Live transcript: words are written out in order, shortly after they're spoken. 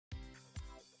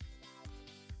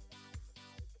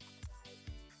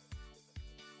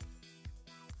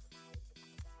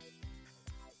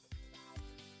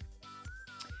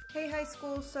Hey high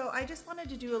school, so I just wanted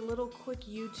to do a little quick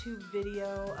YouTube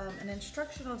video, an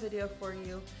instructional video for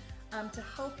you to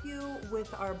help you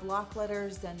with our block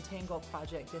letters Zentangle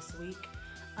project this week.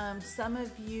 Some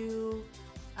of you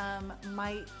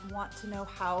might want to know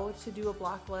how to do a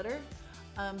block letter.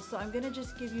 So I'm going to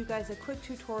just give you guys a quick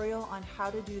tutorial on how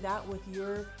to do that with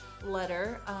your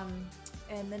letter.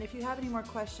 And then if you have any more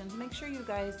questions, make sure you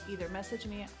guys either message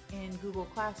me in Google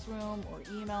Classroom or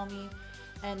email me,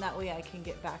 and that way I can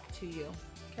get back to you.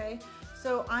 Okay,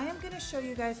 so I am going to show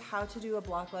you guys how to do a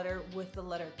block letter with the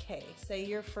letter K. Say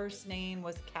your first name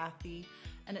was Kathy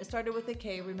and it started with a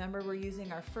K. Remember, we're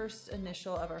using our first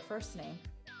initial of our first name.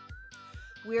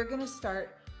 We are going to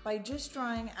start by just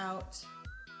drawing out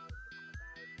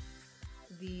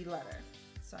the letter.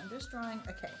 So I'm just drawing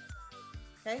a K.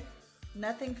 Okay,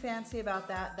 nothing fancy about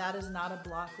that. That is not a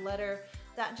block letter.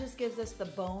 That just gives us the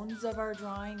bones of our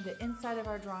drawing, the inside of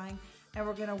our drawing, and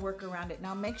we're gonna work around it.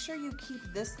 Now make sure you keep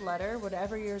this letter,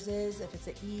 whatever yours is, if it's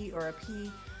an E or a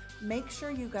P, make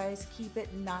sure you guys keep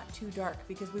it not too dark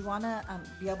because we wanna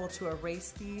be able to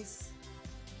erase these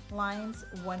lines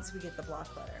once we get the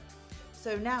block letter.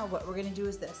 So now what we're gonna do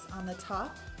is this, on the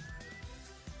top,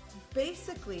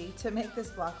 basically to make this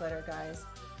block letter, guys,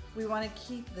 we wanna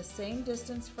keep the same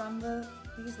distance from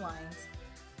these lines,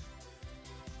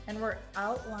 and we're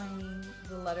outlining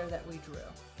the letter that we drew,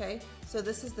 okay? So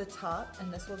this is the top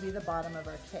and this will be the bottom of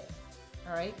our K,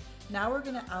 all right? Now we're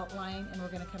gonna outline and we're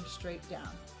gonna come straight down.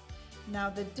 Now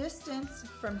the distance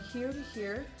from here to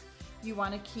here, you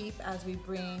wanna keep as we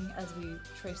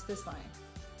trace this line.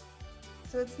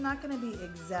 So it's not gonna be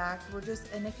exact,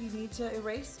 and if you need to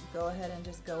erase, go ahead and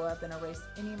just go up and erase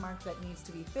any mark that needs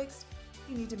to be fixed. If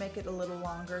you need to make it a little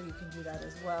longer, you can do that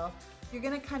as well. You're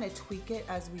gonna kind of tweak it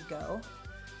as we go.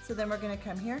 So then we're gonna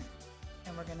come here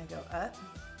and we're gonna go up,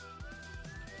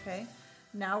 okay?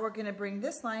 Now we're gonna bring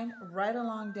this line right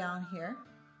along down here.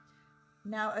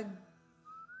 Now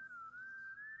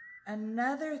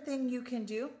another thing you can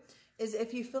do is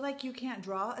if you feel like you can't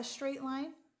draw a straight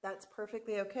line, that's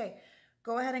perfectly okay.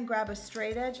 Go ahead and grab a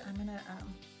straight edge. I'm gonna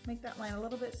make that line a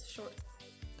little bit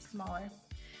smaller.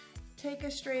 Take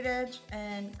a straight edge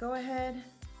and go ahead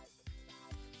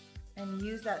and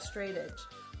use that straight edge.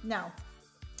 Now,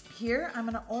 here, I'm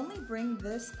gonna only bring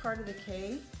this part of the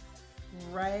K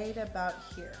right about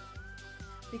here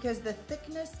because the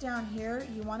thickness down here,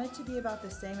 you want it to be about the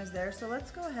same as there. So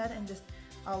let's go ahead and just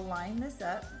align this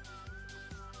up,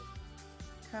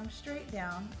 come straight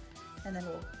down, and then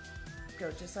we'll go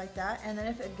just like that. And then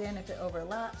if it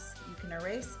overlaps, you can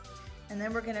erase. And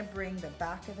then we're gonna bring the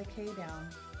back of the K down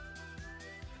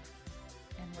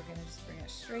and we're gonna just bring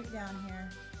it straight down here,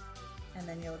 and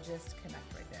then you'll just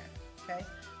connect right there, okay?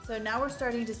 So now we're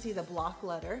starting to see the block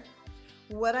letter.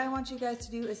 What I want you guys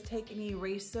to do is take an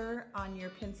eraser on your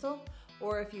pencil,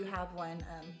 or if you have one,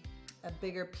 a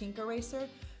bigger pink eraser,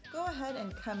 go ahead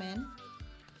and come in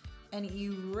and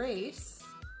erase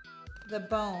the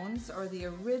bones or the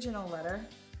original letter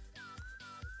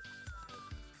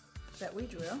that we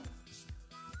drew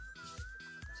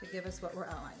to give us what we're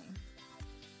outlining.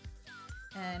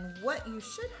 And what you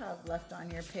should have left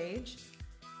on your page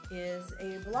is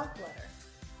a block letter.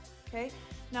 Okay,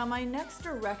 now my next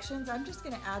directions, I'm just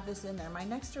gonna add this in there. My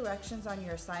next directions on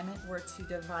your assignment were to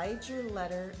divide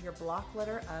your block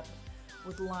letter up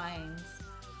with lines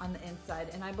on the inside.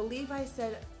 And I believe I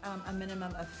said a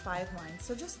minimum of 5 lines.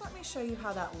 So just let me show you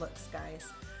how that looks, guys.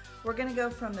 We're gonna go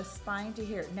from the spine to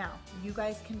here. Now, you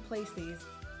guys can place these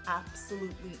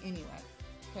absolutely anywhere,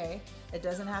 okay? It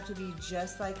doesn't have to be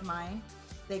just like mine.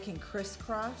 They can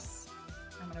crisscross.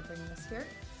 I'm gonna bring this here.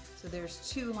 So there's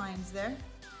 2 lines there.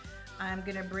 I'm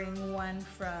gonna bring one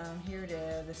from here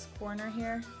to this corner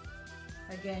here.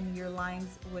 Again, your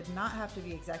lines would not have to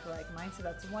be exactly like mine, so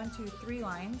that's 1, 2, 3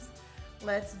 lines.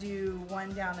 Let's do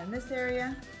one down in this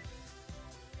area.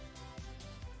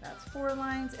 That's 4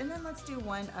 lines, and then let's do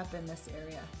one up in this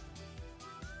area.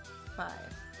 5,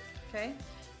 okay?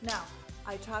 Now,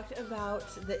 I talked about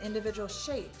the individual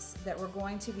shapes that we're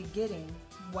going to be getting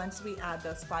once we add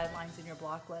those 5 lines in your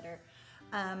block letter.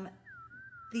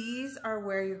 These are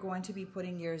where you're going to be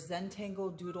putting your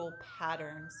Zentangle doodle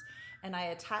patterns. And I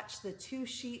attached the 2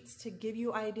 sheets to give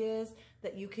you ideas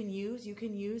that you can use. You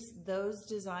can use those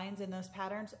designs and those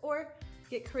patterns, or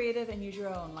get creative and use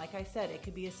your own. Like I said, it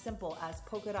could be as simple as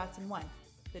polka dots in one.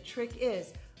 The trick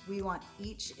is we want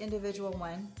each individual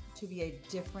one to be a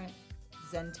different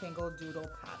Zentangle doodle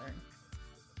pattern.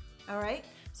 All right,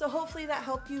 so hopefully that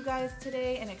helped you guys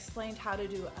today and explained how to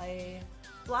do a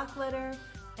block letter.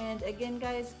 And again,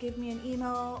 guys, give me an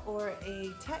email or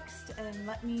a text and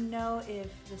let me know if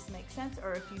this makes sense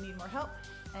or if you need more help,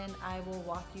 and I will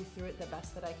walk you through it the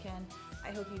best that I can.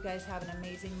 I hope you guys have an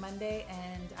amazing Monday,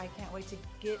 and I can't wait to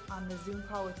get on the Zoom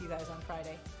call with you guys on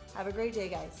Friday. Have a great day,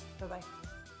 guys. Bye-bye.